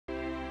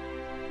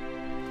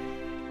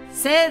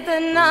Said the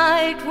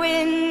night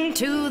wind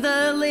to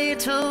the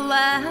little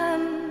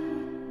lamb,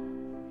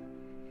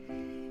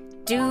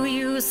 do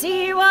you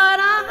see what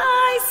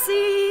I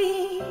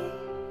see?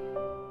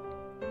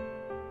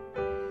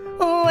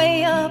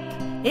 Way up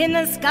in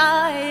the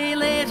sky,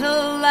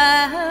 little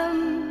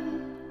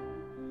lamb,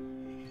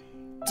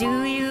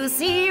 do you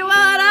see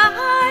what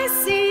I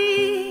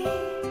see?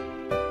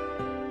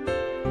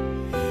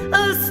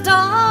 A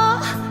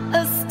star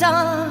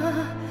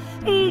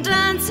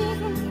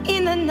dancing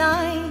in the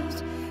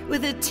night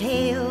with a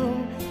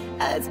tail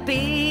as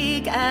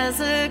big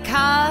as a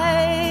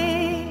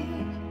kite,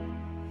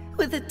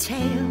 with a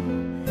tail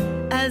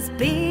as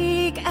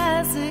big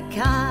as a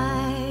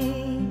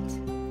kite.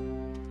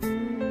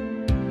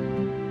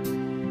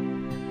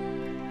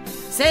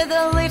 Said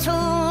the little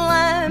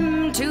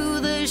lamb to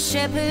the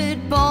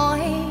shepherd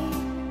boy,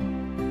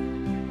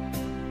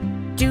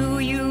 do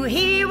you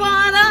hear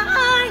what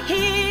I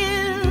hear?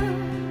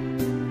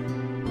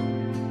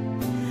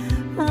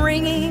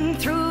 Ringing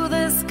through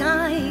the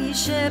sky,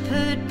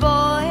 shepherd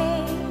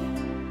boy,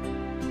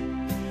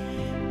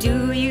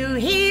 do you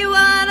hear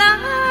what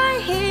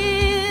I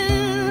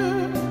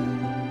hear?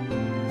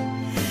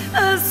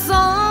 A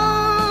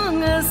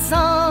song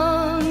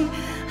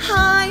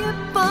high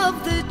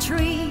above the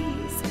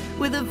trees,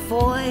 with a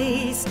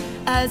voice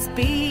as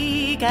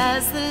big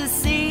as the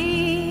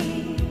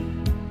sea,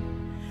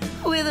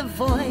 with a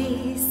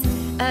voice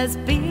as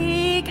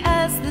big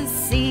as the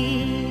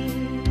sea.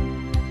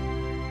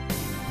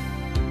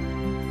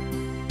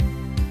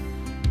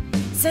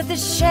 Said the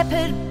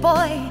shepherd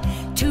boy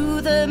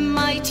to the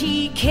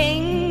mighty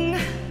king,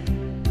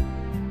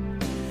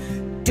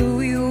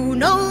 do you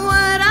know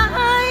what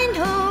I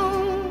know?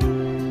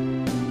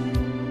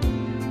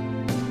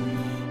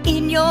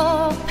 In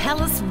your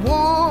palace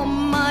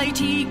warm,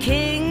 mighty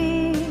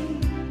king,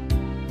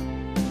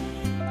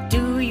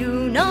 do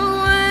you know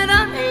what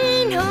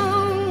I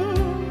know?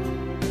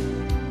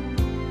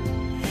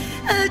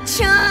 A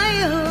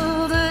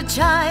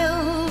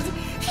child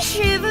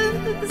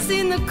shivers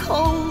in the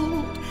cold.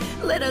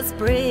 Let us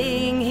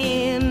bring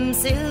him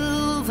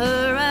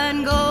silver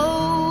and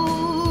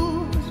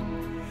gold.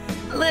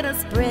 Let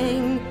us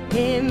bring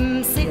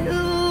him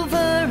silver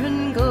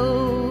and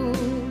gold.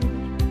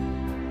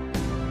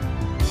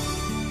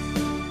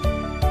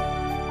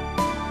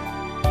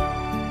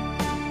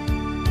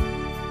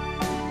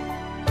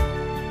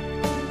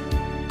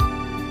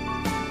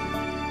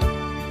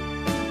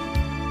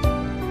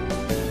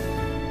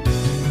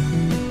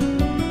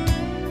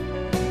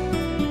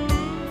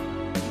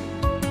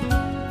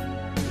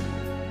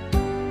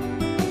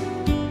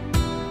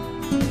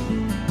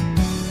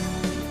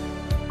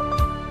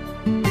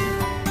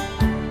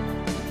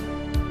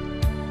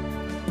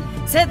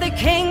 Said the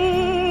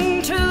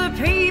king to the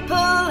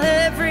people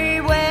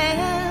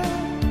everywhere,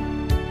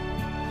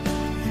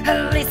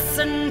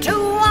 listen to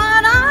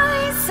what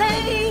I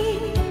say.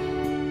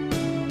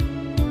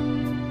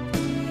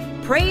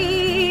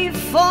 Pray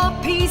for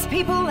peace,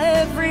 people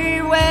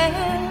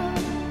everywhere.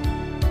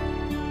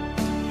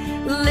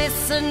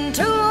 Listen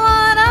to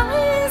what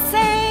I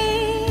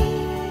say.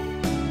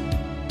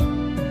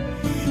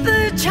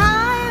 The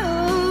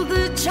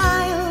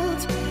child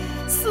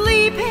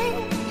sleeping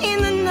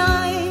in the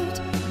night,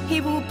 he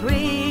will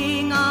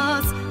bring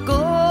us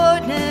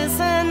goodness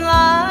and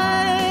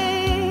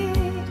light.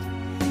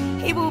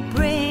 He will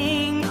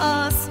bring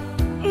us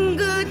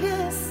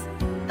goodness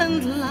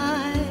and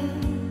light.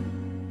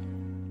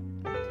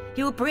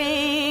 He'll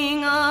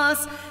bring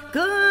us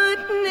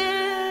goodness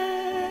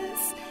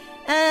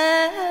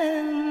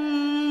and